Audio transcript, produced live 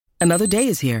Another day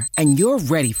is here, and you're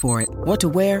ready for it. What to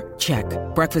wear? Check.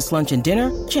 Breakfast, lunch, and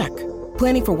dinner? Check.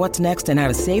 Planning for what's next and how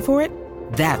to save for it?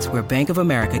 That's where Bank of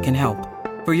America can help.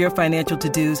 For your financial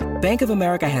to-dos, Bank of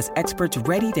America has experts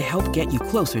ready to help get you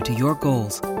closer to your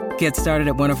goals. Get started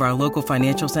at one of our local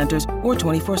financial centers or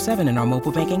 24/7 in our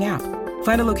mobile banking app.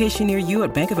 Find a location near you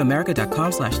at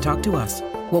bankofamerica.com/talktous.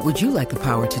 What would you like the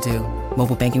power to do?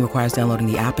 Mobile banking requires downloading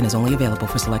the app and is only available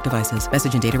for select devices.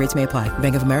 Message and data rates may apply.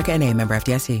 Bank of America N.A., member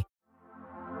FDIC.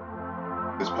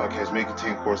 This podcast may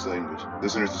contain coarse language.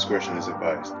 Listener's discretion is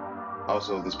advised.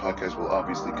 Also, this podcast will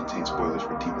obviously contain spoilers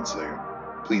for Demon Slayer.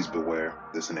 Please beware.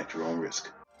 Listen at your own risk.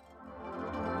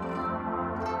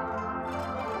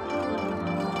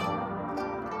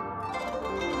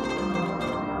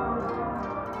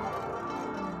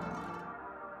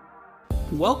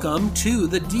 Welcome to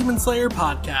the Demon Slayer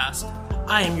podcast.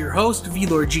 I am your host,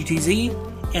 VLord GTZ,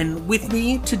 and with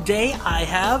me today I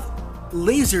have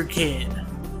Laser Kid.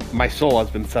 My soul has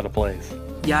been set ablaze.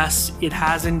 Yes, it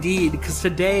has indeed, because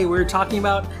today we're talking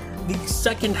about the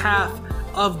second half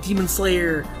of Demon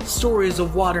Slayer, Stories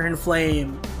of Water and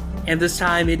Flame. And this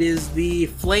time it is the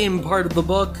flame part of the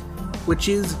book, which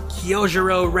is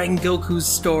Kyojuro Rengoku's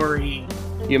story.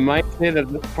 You might say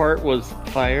that this part was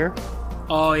fire.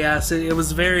 Oh yes, it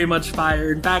was very much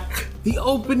fire. In fact, the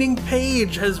opening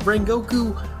page has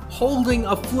Rengoku holding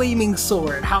a flaming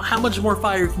sword. How much more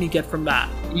fire can you get from that?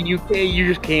 You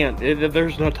just can't.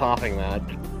 There's no topping that.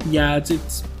 Yeah,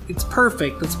 it's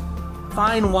perfect. It's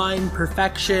fine wine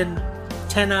perfection.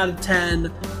 10 out of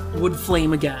 10 would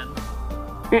flame again.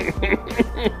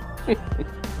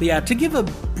 Yeah, to give a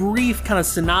brief kind of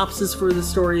synopsis for the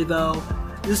story though,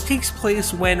 this takes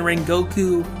place when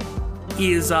Rengoku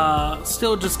is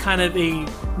still just kind of a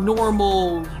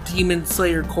normal Demon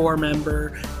Slayer Corps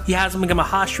member. He hasn't become a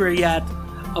Hashira yet,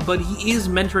 but he is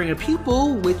mentoring a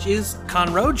pupil, which is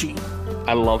Kanroji.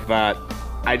 I love that.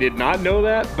 I did not know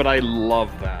that, but I love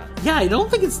that. Yeah, I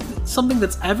don't think it's something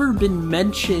that's ever been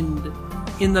mentioned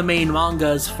in the main manga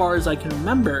as far as I can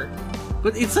remember.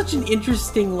 But it's such an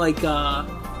interesting,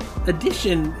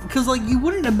 addition, because, you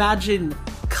wouldn't imagine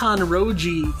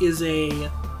Kanroji is a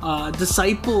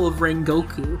disciple of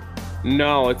Rengoku.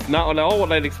 No, it's not at all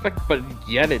what I'd expect, but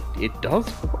yet it does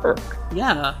work.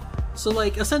 Yeah. So,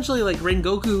 essentially,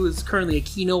 Rengoku is currently a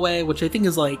Kinoue, which I think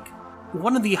is,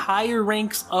 one of the higher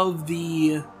ranks of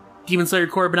the Demon Slayer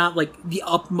Corps, but not, the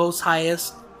upmost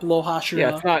highest below Hashira.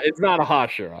 Yeah, it's not a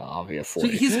Hashira,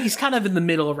 obviously. So he's kind of in the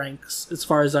middle ranks, as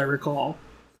far as I recall.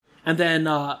 And then,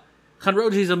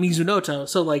 Kanroji's a Mizunoto,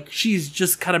 so, she's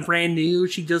just kind of brand new.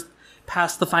 She just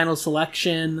passed the final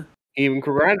selection. Even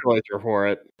congratulate her for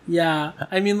it. Yeah,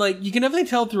 I mean, you can definitely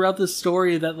tell throughout this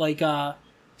story that,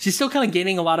 she's still kind of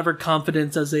gaining a lot of her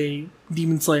confidence as a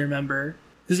Demon Slayer member.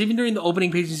 Because even during the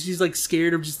opening pages, she's,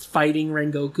 scared of just fighting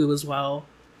Rengoku as well.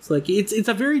 It's, it's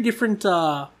a very different,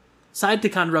 side to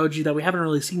Kanroji that we haven't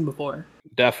really seen before.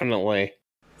 Definitely.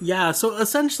 Yeah, so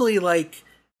essentially,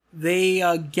 they,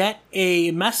 get a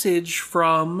message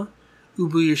from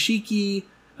Ubuyashiki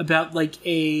about,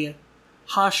 a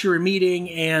Hashira meeting,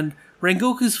 and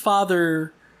Rengoku's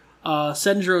father,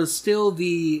 Senjuro, is still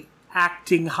the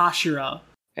acting Hashira.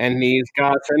 And he's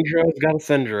got a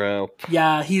Senjuro.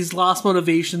 Yeah, he's lost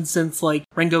motivation since,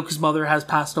 Rengoku's mother has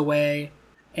passed away.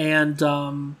 And,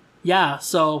 so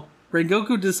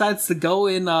Rengoku decides to go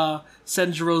in,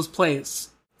 Senjuro's place,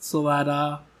 so that,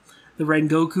 the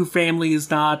Rengoku family is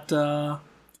not,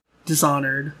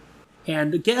 dishonored.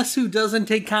 And guess who doesn't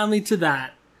take kindly to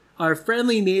that? Our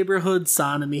friendly neighborhood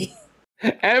Sanemi.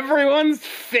 Everyone's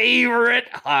favorite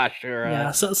Hashira.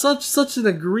 Yeah, such an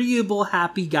agreeable,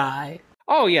 happy guy.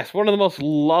 Oh yes, one of the most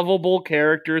lovable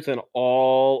characters in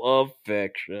all of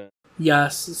fiction.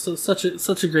 Yes, so such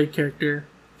a great character.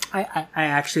 I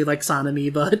actually like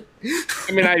Sanemi, but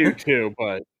I mean I do too,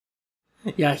 but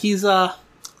yeah, he's a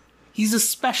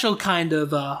special kind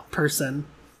of person.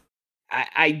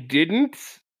 I didn't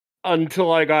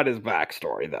until I got his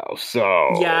backstory though. So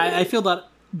yeah, I feel that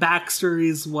backstory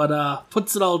is what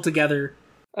puts it all together.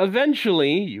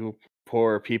 Eventually, you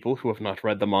poor people who have not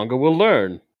read the manga will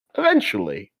learn.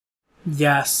 Eventually.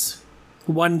 Yes.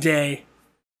 One day,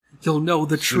 you'll know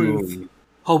the truth.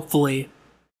 Hopefully.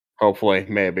 Hopefully,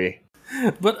 maybe.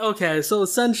 But okay, so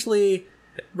essentially,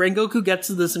 Rengoku gets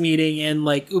to this meeting and,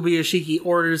 Ubuyashiki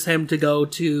orders him to go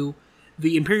to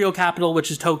the imperial capital,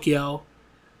 which is Tokyo,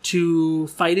 to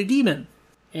fight a demon.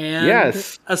 And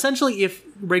yes. Essentially, if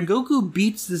Rengoku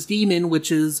beats this demon,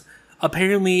 which is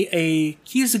apparently a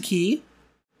Kizuki,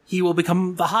 he will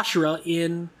become the Hashira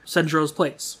in Senjuro's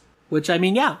place. Which, I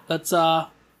mean, yeah, that's a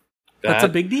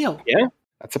big deal. Yeah,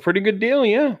 that's a pretty good deal,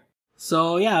 yeah.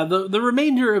 So yeah, the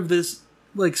remainder of this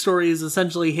like story is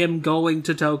essentially him going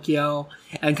to Tokyo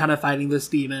and kind of fighting this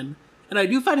demon. And I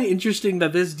do find it interesting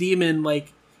that this demon,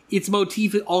 like, its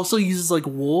motif also uses like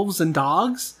wolves and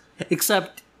dogs,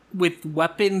 except with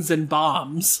weapons and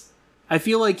bombs. I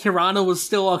feel like Hirano was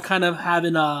still kind of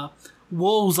having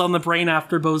wolves on the brain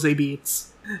after Bose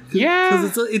Beats. Yeah,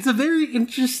 because it's a very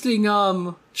interesting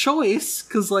choice.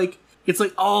 Because like it's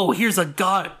like, oh, here's a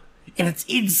gun and it's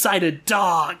inside a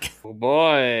dog. Oh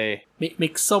boy,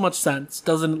 makes so much sense,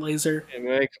 doesn't it, Laser? It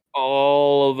makes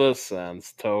all of the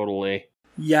sense, totally.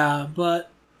 Yeah, but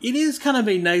it is kind of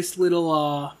a nice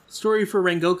little story for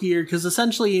Rengoku here, because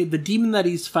essentially the demon that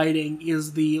he's fighting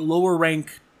is the lower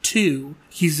rank 2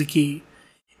 Kizuki,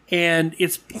 and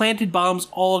it's planted bombs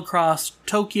all across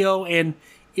Tokyo, and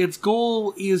its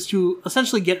goal is to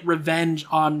essentially get revenge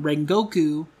on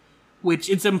Rengoku,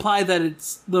 which it's implied that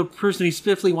it's the person he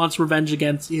specifically wants revenge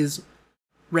against is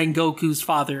Rengoku's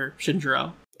father,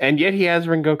 Shinjiro. And yet he has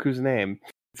Rengoku's name.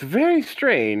 It's very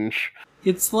strange.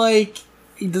 It's like,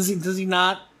 does he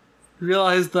not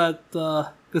realize that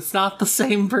it's not the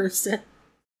same person?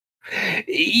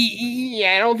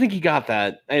 Yeah, I don't think he got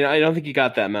that. I don't think he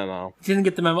got that memo. He didn't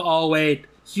get the memo. Oh wait,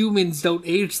 humans don't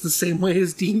age the same way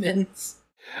as demons.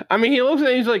 I mean, he looks at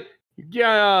it and he's like,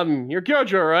 yeah, you're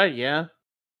Kyojo, right? Yeah.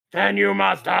 Then you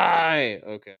must die!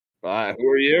 Okay. Who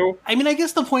are you? I mean, I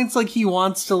guess the point's like he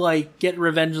wants to like get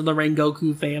revenge on the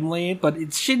Rengoku family, but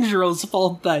it's Shinjiro's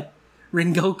fault that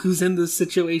Rengoku's in this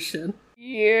situation.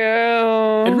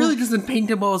 Yeah. It really doesn't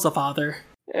paint him well as a father.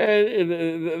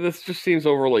 This just seems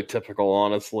overly typical,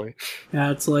 honestly.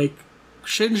 Yeah, it's like,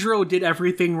 Shinjiro did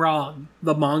everything wrong.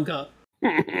 The manga.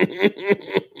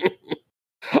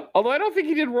 Although I don't think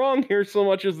he did wrong here so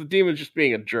much as the demon's just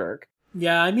being a jerk.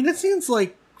 Yeah, I mean, it seems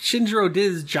like Shinjiro did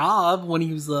his job when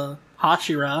he was the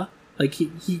Hashira. Like,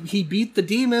 he beat the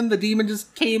demon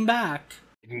just came back.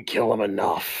 Didn't kill him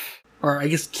enough. Or, I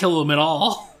guess, kill him at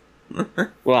all.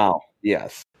 Well,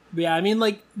 yes. But yeah, I mean,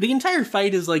 like, the entire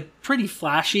fight is, like, pretty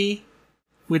flashy,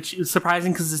 which is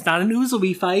surprising because it's not an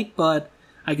Uzui fight, but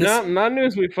I guess... Not an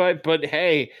Uzui fight, but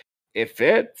hey, it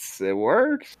fits, it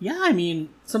works. Yeah, I mean,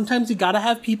 sometimes you gotta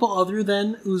have people other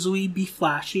than Uzui be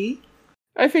flashy.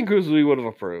 I think Uzui would have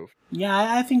approved. Yeah,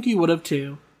 I think he would have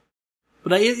too.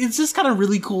 But it's just kind of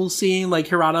really cool seeing, like,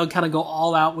 Hirano kind of go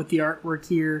all out with the artwork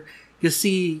here. You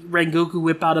see Rengoku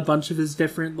whip out a bunch of his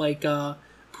different, like,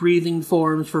 breathing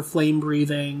forms for flame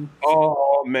breathing.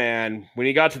 Oh, man. When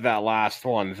he got to that last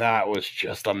one, that was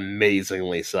just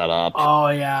amazingly set up. Oh,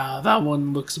 yeah. That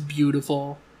one looks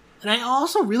beautiful. And I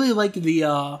also really like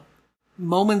the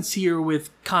moments here with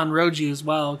Kanroji as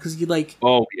well, because you, like...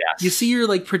 Oh, yes. You see her,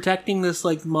 like, protecting this,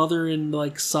 like, mother and,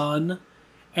 like, son,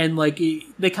 and, like,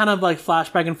 they kind of, like, flash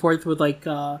back and forth with, like,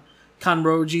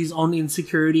 Kanroji's own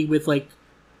insecurity with, like,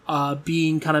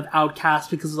 being kind of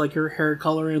outcast because of, like, her hair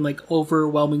color and, like,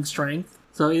 overwhelming strength.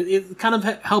 So it kind of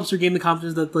helps her gain the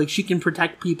confidence that, like, she can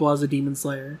protect people as a demon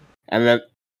slayer. And that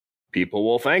people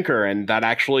will thank her, and that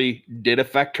actually did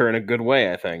affect her in a good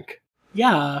way, I think.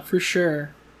 Yeah, for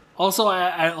sure. Also,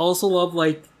 I also love,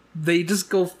 like, they just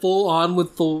go full on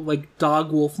with the, like,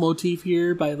 dog-wolf motif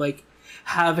here by, like,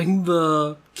 having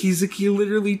the Kizuki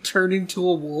literally turn into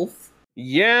a wolf.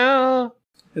 Yeah.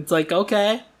 It's like,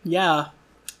 okay, yeah.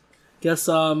 Guess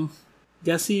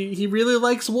he really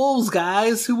likes wolves,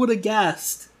 guys. Who would have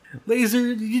guessed?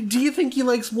 Laser, do you think he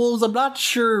likes wolves? I'm not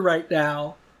sure right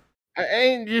now.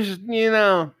 I just,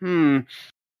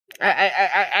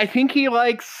 I think he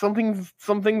likes some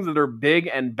things that are big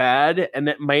and bad, and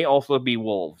that may also be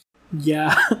wolves.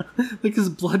 Yeah. Like his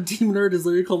blood demon art is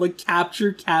literally called, like,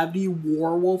 Capture Cavity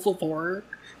Werewolf of Horror.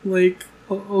 Like,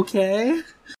 okay.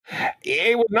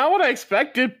 It was not what I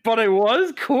expected, but it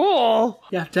was cool.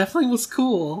 Yeah, definitely was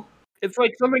cool. It's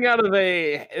like something out of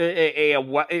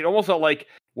it almost felt like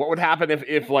what would happen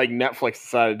if like Netflix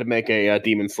decided to make a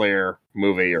Demon Slayer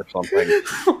movie or something.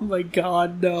 Oh my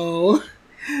god, no.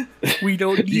 We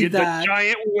don't need that. The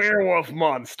giant werewolf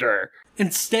monster.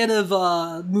 Instead of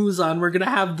Muzan, we're gonna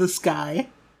have this guy.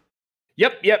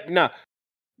 Yep, no.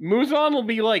 Muzan will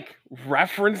be, like,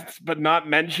 referenced but not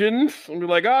mentioned. And be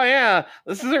like, oh yeah,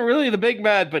 this isn't really the big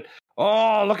bad, but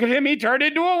oh, look at him, he turned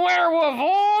into a werewolf.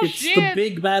 Oh, it's shit. The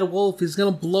big bad wolf. He's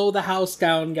gonna blow the house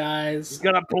down, guys. He's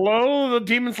gonna blow the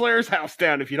Demon Slayer's house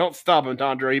down if you don't stop him,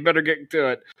 Tandro. You better get to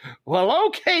it. Well,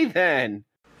 okay then.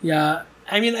 Yeah,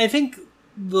 I mean, I think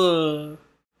the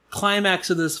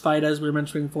climax of this fight, as we were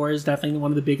mentioning before, is definitely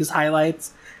one of the biggest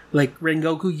highlights. Like,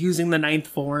 Rengoku using the 9th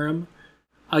form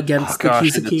against the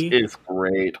Kizuki. It's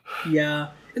great. Yeah.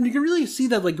 And you can really see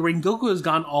that, like, Rengoku has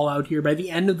gone all out here. By the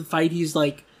end of the fight, he's,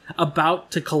 like,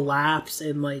 about to collapse,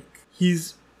 and, like,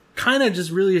 he's kind of just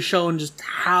really shown just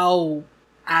how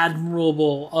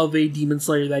admirable of a Demon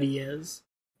Slayer that he is.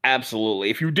 Absolutely.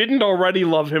 If you didn't already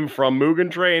love him from Mugen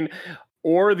Train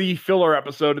or the filler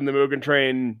episode in the Mugen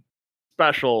Train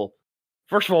special,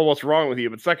 first of all, what's wrong with you?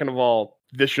 But second of all,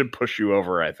 this should push you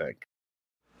over, I think.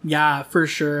 Yeah, for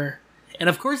sure. And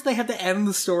of course they had to end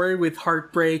the story with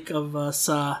heartbreak of us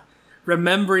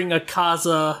remembering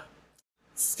Akaza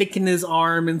sticking his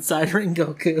arm inside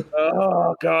Rengoku.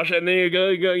 Oh gosh, and then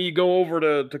you go over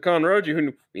to Kanroji,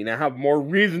 who you now have more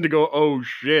reason to go, oh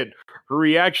shit. Her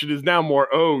reaction is now more,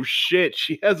 oh shit,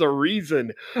 she has a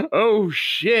reason. Oh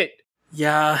shit.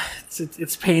 Yeah,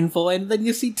 it's painful. And then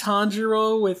you see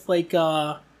Tanjiro with like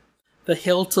the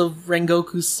hilt of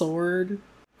Rengoku's sword.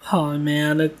 Oh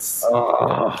man, it's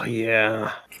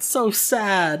yeah. It's so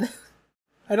sad.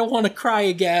 I don't want to cry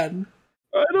again.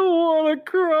 I don't want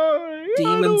to cry.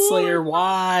 Demon Slayer,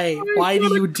 why? Why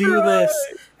do you do this?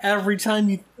 Every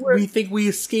time we think we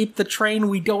escape the train,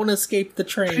 we don't escape the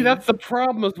train. See, that's the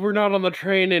problem, is we're not on the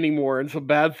train anymore, and so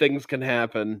bad things can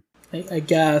happen. I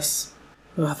guess.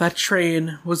 That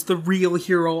train was the real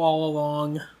hero all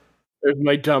along. There's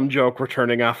my dumb joke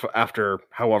returning after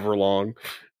however long.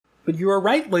 But you were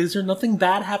right, Laser. Nothing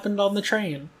bad happened on the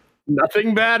train.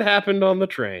 Nothing bad happened on the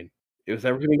train. It was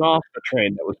everything off the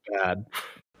train that was bad.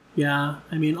 Yeah,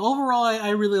 I mean, overall,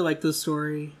 I really like this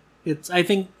story. It's, I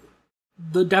think,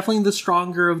 definitely the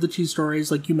stronger of the two stories,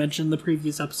 like you mentioned in the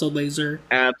previous episode, Laser.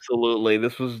 Absolutely.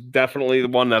 This was definitely the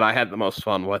one that I had the most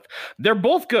fun with. They're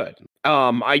both good.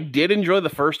 I did enjoy the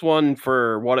first one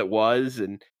for what it was,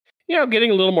 and,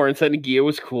 getting a little more insight into Gyo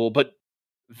was cool, but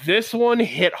this one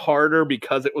hit harder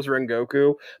because it was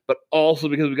Rengoku, but also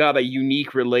because we got a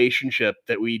unique relationship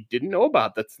that we didn't know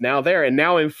about that's now there and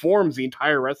now informs the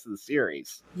entire rest of the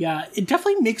series. Yeah, it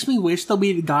definitely makes me wish that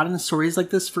we had gotten stories like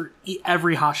this for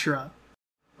every Hashira.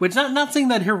 Which, not saying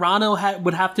that Hirano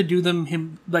would have to do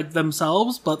them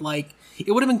themselves, but like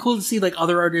it would have been cool to see like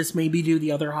other artists maybe do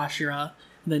the other Hashira.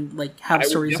 And then, like, have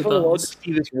stories of those. I would love to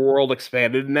see this world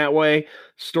expanded in that way.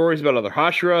 Stories about other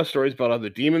Hashira, stories about other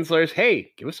Demon Slayers.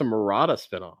 Hey, give us a Murata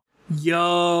spinoff.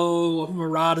 Yo, a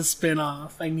Murata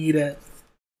spinoff. I need it.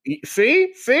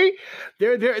 See?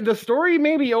 The story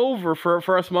may be over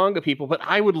for us manga people, but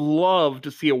I would love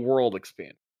to see a world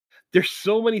expand. There's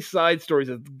so many side stories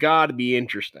that's gotta be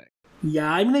interesting.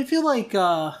 Yeah, I mean, I feel like,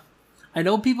 I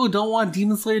know people don't want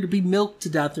Demon Slayer to be milked to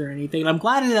death or anything, and I'm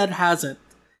glad that it hasn't.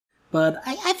 But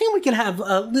I think we can have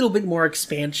a little bit more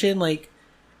expansion. Like,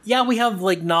 yeah, we have,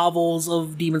 like, novels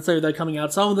of Demon Slayer that are coming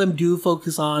out. Some of them do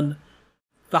focus on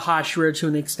the Hashira to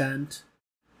an extent.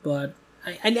 But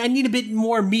I need a bit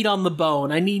more meat on the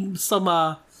bone. I need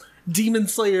some Demon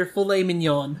Slayer filet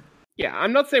mignon. Yeah,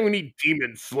 I'm not saying we need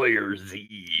Demon Slayer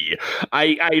Z.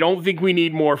 I don't think we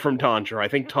need more from Tanjiro. I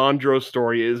think Tanjiro's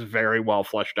story is very well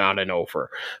fleshed out and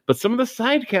over. But some of the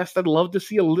side casts, I'd love to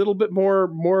see a little bit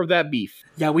more of that beef.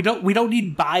 Yeah, we don't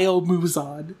need Bio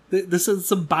Muzan. This is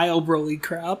some Bio Broly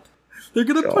crap. They're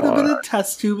gonna put him in a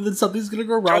test tube, and then something's gonna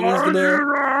go wrong. He's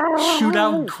gonna shoot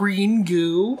out green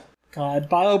goo. God,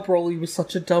 Bio Broly was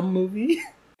such a dumb movie.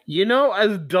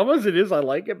 As dumb as it is, I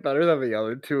like it better than the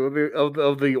other two of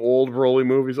the old Broly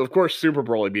movies. Of course, Super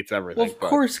Broly beats everything. Well, of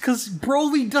course, because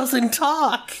Broly doesn't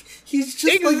talk. He's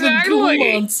just like a goo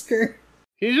monster.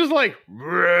 He's just like...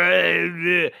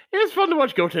 It's fun to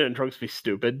watch Goten and Trunks be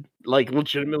stupid. Like,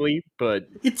 legitimately, but...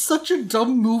 It's such a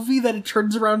dumb movie that it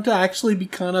turns around to actually be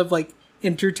kind of, like,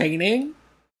 entertaining.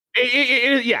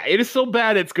 It is so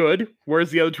bad it's good,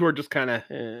 whereas the other two are just kind of...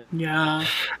 Yeah.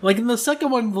 Like, in the second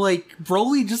one, like,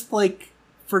 Broly just, like,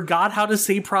 forgot how to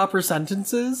say proper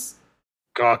sentences.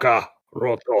 Kaka,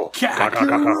 Roto,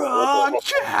 Kakarot!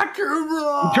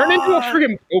 He turned into a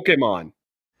friggin' Pokemon.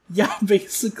 Yeah,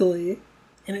 basically.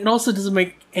 And it also doesn't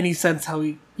make any sense how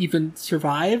he even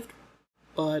survived,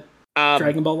 but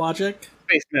Dragon Ball logic.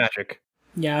 Space magic.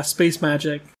 Yeah, space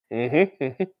magic.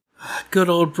 Mm-hmm. Good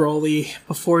old Broly,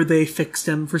 before they fixed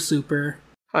him for Super.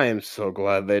 I am so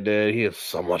glad they did. He is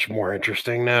so much more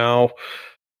interesting now.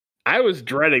 I was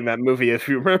dreading that movie, if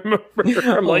you remember.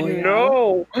 I'm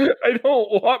no, I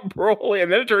don't want Broly.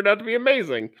 And then it turned out to be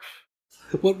amazing.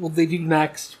 What will they do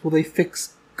next? Will they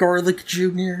fix Garlic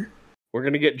Jr.? We're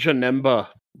going to get Janemba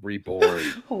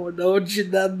reborn. Oh no,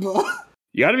 Janemba.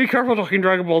 You gotta be careful talking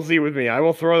Dragon Ball Z with me. I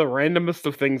will throw the randomest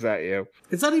of things at you.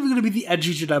 It's not even gonna be the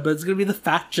edgy Janemba, it's gonna be the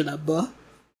fat Janemba.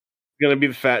 It's gonna be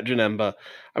the fat Janemba.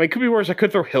 I mean, it could be worse. I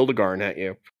could throw Hildegard at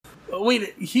you.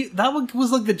 Wait, that one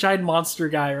was like the giant monster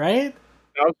guy, right?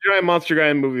 That was the giant monster guy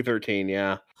in movie 13,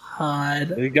 yeah.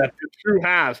 God. He got two true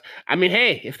halves. I mean,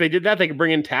 hey, if they did that, they could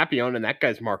bring in Tapion, and that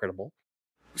guy's marketable.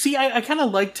 See, I kind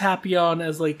of like Tapion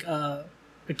as like a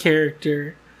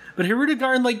character, but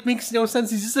Hirudegarn like makes no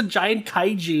sense. He's just a giant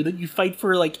kaiju that you fight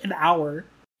for like an hour.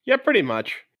 Yeah, pretty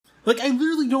much. Like, I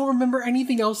literally don't remember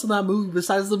anything else in that movie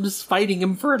besides them just fighting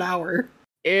him for an hour.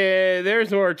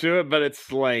 There's more to it, but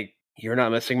it's like, you're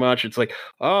not missing much. It's like,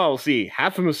 oh, see,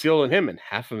 half of them is sealed in him, and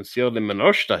half of them is sealed in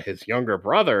Minoshita, his younger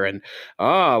brother, and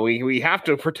we have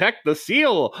to protect the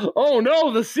seal. Oh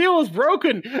no, the seal is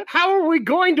broken. How are we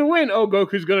going to win? Oh,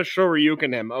 Goku's gonna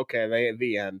Shoryuken him. Okay,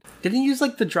 the end. Didn't he use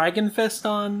like the Dragon Fist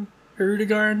on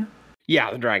Hirudegarn?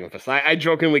 Yeah, the Dragon Fist. I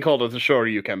jokingly called it the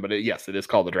Shoryuken, but yes, it is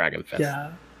called the Dragon Fist.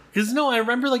 Yeah. Because no, I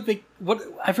remember like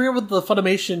I forget what the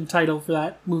Funimation title for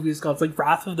that movie is called. It's like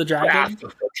Wrath of the Dragon. Wrath of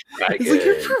the Dragon. It's like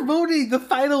you're promoting the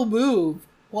final move.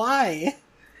 Why?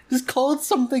 Just call it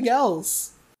something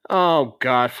else. Oh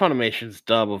god, Funimation's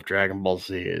dub of Dragon Ball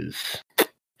Z is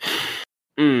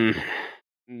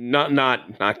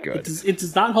not good. It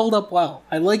does not hold up well.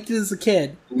 I liked it as a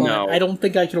kid, but no. I don't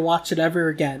think I could watch it ever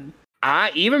again.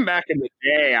 Even back in the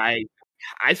day,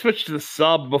 I switched to the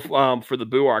sub for the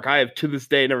Buu arc. I have to this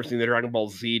day never seen the Dragon Ball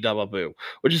Z dub of Buu,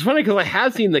 which is funny because I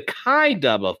have seen the Kai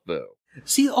dub of Buu.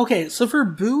 See, okay, so for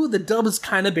Buu, the dub is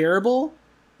kind of bearable,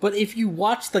 but if you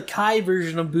watch the Kai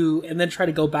version of Buu and then try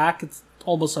to go back, it's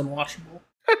almost unwatchable.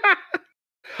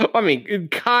 I mean,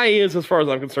 Kai is, as far as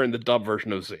I'm concerned, the dub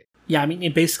version of Z. Yeah, I mean,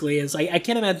 it basically is. I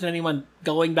can't imagine anyone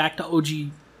going back to OG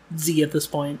Z at this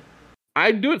point.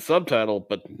 I'd do it subtitled,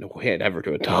 but no way I'd ever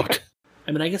do it dubbed.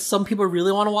 I mean, I guess some people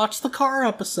really want to watch the car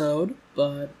episode,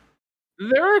 but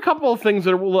there are a couple of things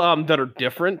that are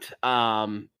different.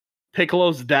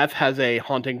 Piccolo's death has a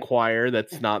haunting choir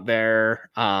that's not there.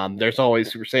 There's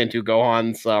always Super Saiyan 2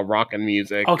 Gohan's rockin'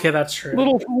 music. Okay, that's true.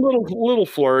 Little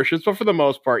flourishes, but for the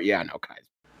most part, yeah, no Kai's.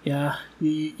 Yeah,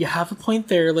 you have a point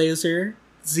there, Laser.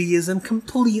 Z isn't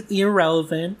completely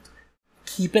irrelevant.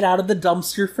 Keep it out of the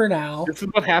dumpster for now. This is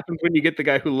what happens when you get the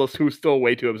guy who's still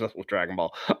way too obsessed with Dragon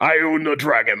Ball. I own the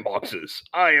Dragon Boxes.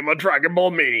 I am a Dragon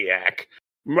Ball maniac.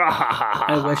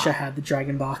 I wish I had the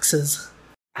Dragon Boxes.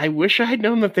 I wish I had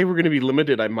known that they were going to be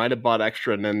limited. I might have bought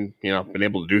extra and then, been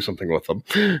able to do something with them.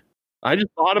 I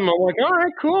just bought them. I'm like, all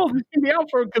right, cool. This can be out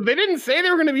for, because they didn't say they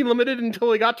were going to be limited until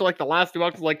they got to like the last 2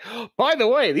 boxes. Like, by the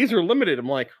way, these are limited. I'm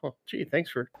like, oh, gee, thanks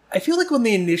for. I feel like when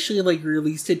they initially like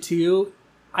released it too,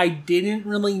 I didn't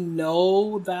really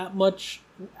know that much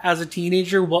as a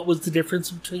teenager what was the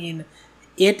difference between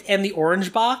it and the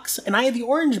orange box. And I had the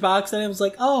orange box and I was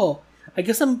like, oh, I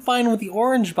guess I'm fine with the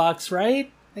orange box,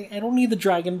 right? I don't need the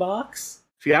Dragon Box.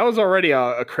 See, I was already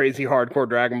a crazy hardcore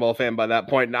Dragon Ball fan by that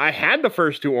point, and I had the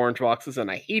first 2 orange boxes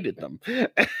and I hated them.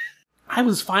 I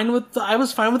was fine with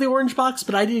the orange box,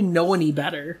 but I didn't know any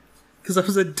better because I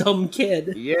was a dumb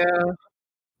kid. Yeah.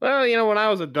 Well, when I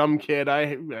was a dumb kid,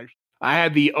 I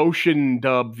had the Ocean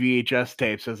dub VHS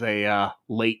tapes as a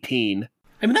late teen.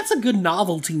 I mean, that's a good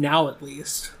novelty now, at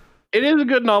least. It is a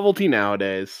good novelty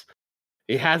nowadays.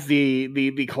 It has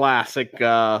the classic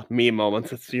meme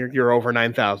moments. It's your over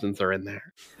 9,000s are in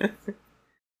there.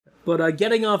 But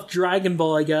getting off Dragon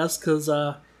Ball, I guess, because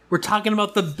we're talking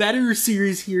about the better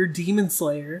series here, Demon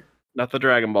Slayer. Not the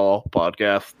Dragon Ball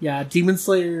podcast. Yeah, Demon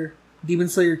Slayer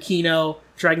Kino,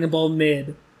 Dragon Ball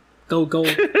Mid. Go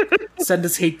send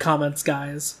us hate comments,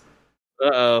 guys.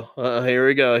 Uh-oh. Here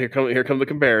we go. Here come the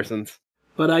comparisons.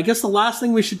 But I guess the last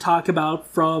thing we should talk about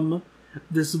from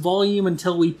this volume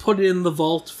until we put it in the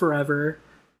vault forever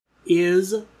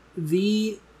is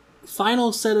the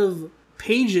final set of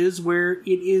pages where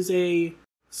it is a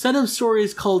set of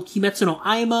stories called Kimetsu no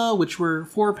Aima, which were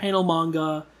 4-panel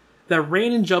manga that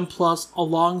ran in Jump Plus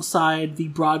alongside the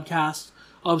broadcast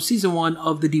of Season 1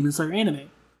 of the Demon Slayer anime.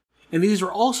 And these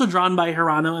were also drawn by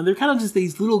Hirano, and they're kind of just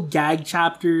these little gag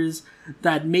chapters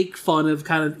that make fun of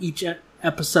kind of each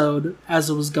episode as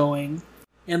it was going.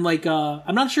 And like,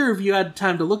 I'm not sure if you had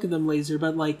time to look at them, Laser,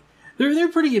 but like, they're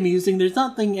pretty amusing. There's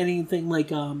anything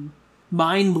like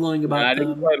mind-blowing about them. I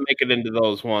didn't quite make it into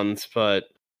those ones, but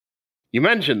you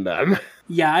mentioned them.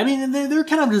 Yeah, I mean, they're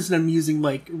kind of just an amusing,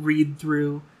 like,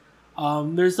 read-through.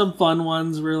 There's some fun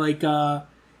ones where, like,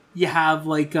 you have,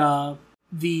 like,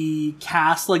 the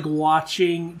cast, like,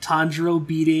 watching Tanjiro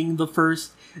beating the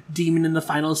first demon in the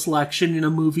final selection in a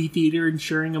movie theater and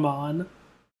cheering him on.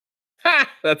 Ha!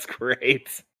 That's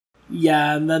great.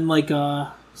 Yeah, and then, like,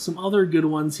 some other good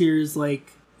ones here is,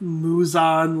 like,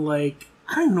 Muzan, like,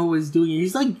 I don't know what he's doing.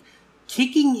 He's, like,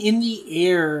 kicking in the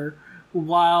air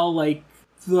while, like,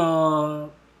 the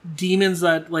demons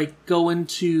that, like, go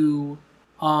into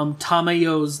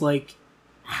Tamayo's, like,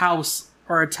 house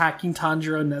are attacking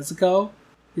Tanjiro and Nezuko.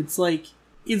 It's, like,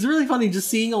 it's really funny just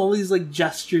seeing all these, like,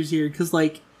 gestures here, because,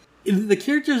 like, the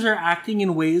characters are acting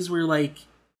in ways where, like,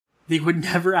 they would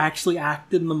never actually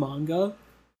act in the manga.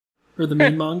 Or the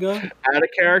main manga. Out of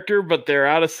character, but they're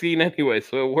out of scene anyway,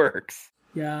 so it works.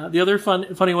 Yeah, the other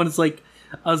funny one is, like,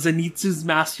 Zenitsu's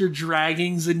master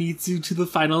dragging Zenitsu to the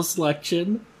final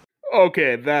selection.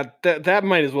 Okay, that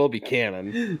might as well be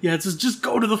canon. Yeah, it says, just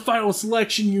go to the final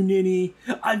selection, you ninny.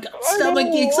 I've got stomach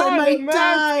aches, I might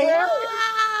die.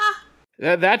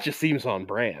 That just seems on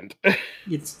brand.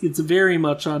 It's very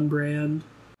much on brand.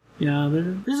 Yeah,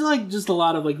 there's like just a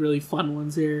lot of like really fun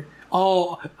ones here.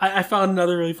 Oh, I found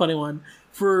another really funny one.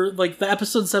 For like the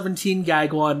episode 17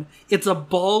 gag one, it's a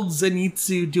bald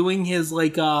Zenitsu doing his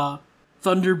like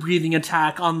thunder breathing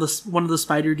attack on one of the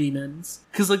spider demons.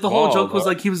 Because like the whole joke was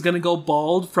like he was gonna go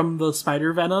bald from the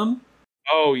spider venom.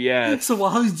 Oh yeah. So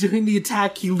while he's doing the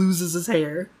attack, he loses his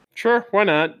hair. Sure, why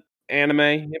not? Anime,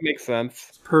 it makes sense.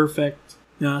 It's perfect.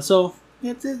 Yeah, so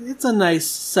it's a nice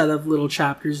set of little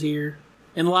chapters here.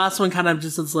 And the last one kind of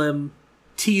just is them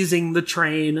teasing the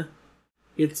train.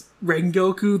 It's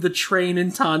Rengoku, the train,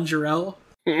 and Tanjiro.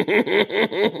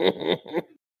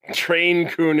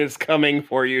 Train-kun is coming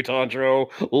for you,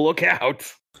 Tanjiro. Look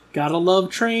out. Gotta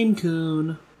love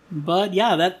Train-kun. But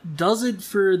yeah, that does it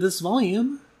for this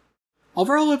volume.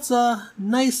 Overall, it's a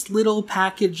nice little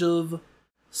package of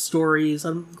stories.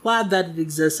 I'm glad that it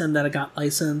exists and that it got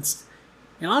licensed.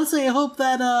 And honestly, I hope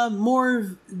that more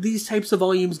of these types of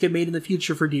volumes get made in the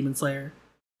future for Demon Slayer.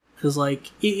 Because,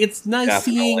 like, it's nice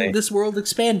seeing this world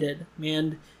expanded.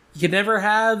 And you can never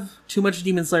have too much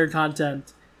Demon Slayer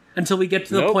content until we get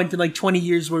to the point in, like, 20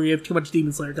 years where we have too much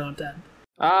Demon Slayer content.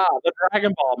 Ah, the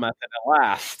Dragon Ball method at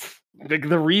last.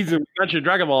 The reason we mentioned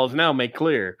Dragon Ball is now made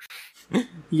clear.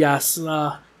 Yes,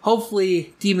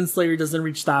 hopefully Demon Slayer doesn't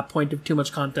reach that point of too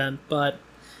much content, but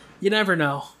you never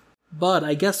know. But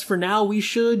I guess for now we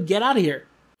should get out of here.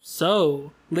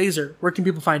 So, Laser, where can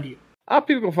people find you?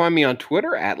 People can find me on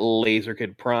Twitter at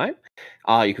LaserKidPrime.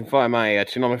 You can find my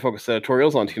Toonami Focus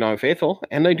editorials on Toonami Faithful,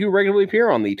 and I do regularly appear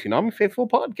on the Toonami Faithful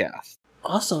podcast.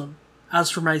 Awesome. As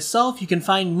for myself, you can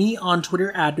find me on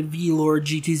Twitter at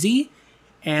VLordGTZ,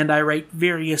 and I write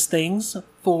various things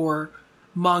for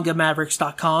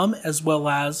MangaMavericks.com as well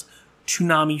as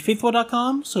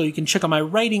ToonamiFaithful.com, so you can check out my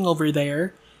writing over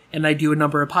there. And I do a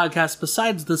number of podcasts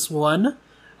besides this one,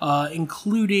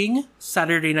 including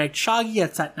Saturday Night Shaggy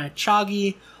at Sat Night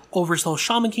Shaggy, Oversoul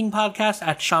Shaman King podcast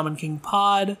at Shaman King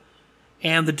Pod,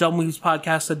 and the Dumbweaves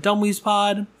podcast at Dumbweaves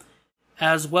Pod,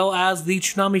 as well as the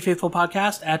Toonami Faithful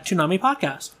podcast at Toonami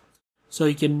Podcast. So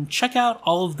you can check out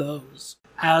all of those.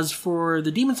 As for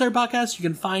the Demon Slayer podcast, you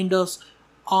can find us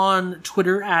on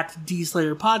Twitter at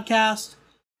DSlayer Podcast,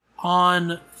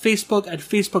 on Facebook at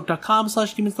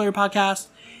facebook.com/Demon Slayer Podcast,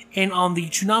 and on the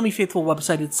Toonami Faithful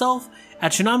website itself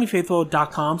at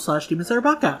ToonamiFaithful.com/Demon Slayer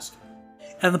Podcast.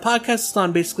 And the podcast is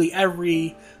on basically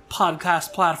every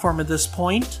podcast platform at this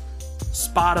point.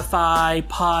 Spotify,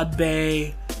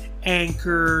 Podbay,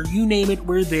 Anchor, you name it,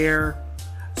 we're there.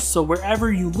 So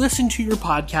wherever you listen to your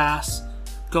podcasts,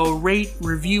 go rate,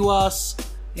 review us,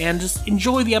 and just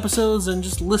enjoy the episodes and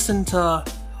just listen to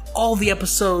all the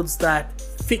episodes that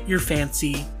fit your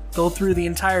fancy. Go through the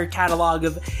entire catalog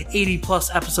of 80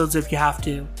 plus episodes if you have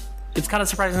to. It's kind of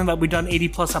surprising that we've done 80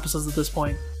 plus episodes at this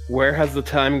point. Where has the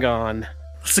time gone?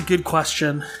 That's a good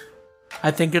question.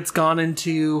 I think it's gone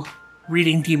into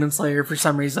reading Demon Slayer for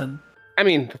some reason. I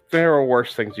mean, there are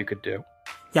worse things you could do.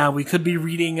 Yeah, we could be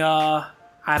reading, I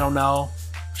don't know,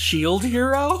 Shield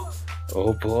Hero?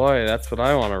 Oh boy, that's what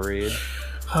I want to read.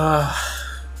 I'm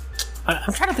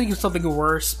trying to think of something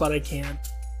worse, but I can't.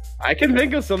 I can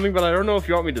think of something, but I don't know if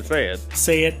you want me to say it.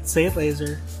 Say it,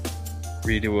 Laser.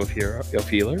 Redo of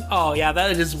Healer? Oh yeah,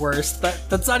 that is worse.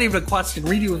 That's not even a question.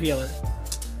 Redo of Healer.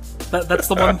 That's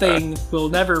the one thing we'll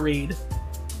never read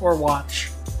or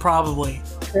watch, probably.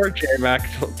 Poor J-Mac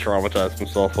traumatized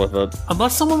himself with it.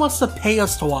 Unless someone wants to pay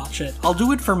us to watch it, I'll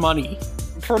do it for money.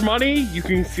 For money, you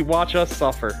can watch us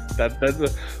suffer.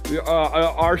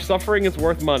 Our suffering is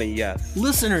worth money. Yes.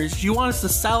 Listeners, do you want us to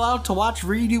sell out to watch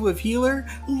Redo of Healer?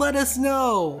 Let us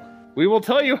know. We will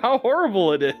tell you how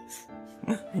horrible it is.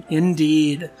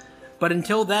 Indeed. But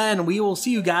until then, we will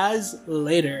see you guys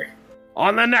later.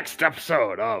 On the next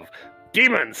episode of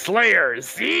Demon Slayer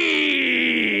Z!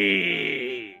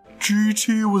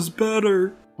 GT was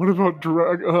better. What about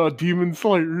Demon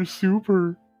Slayer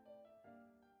Super?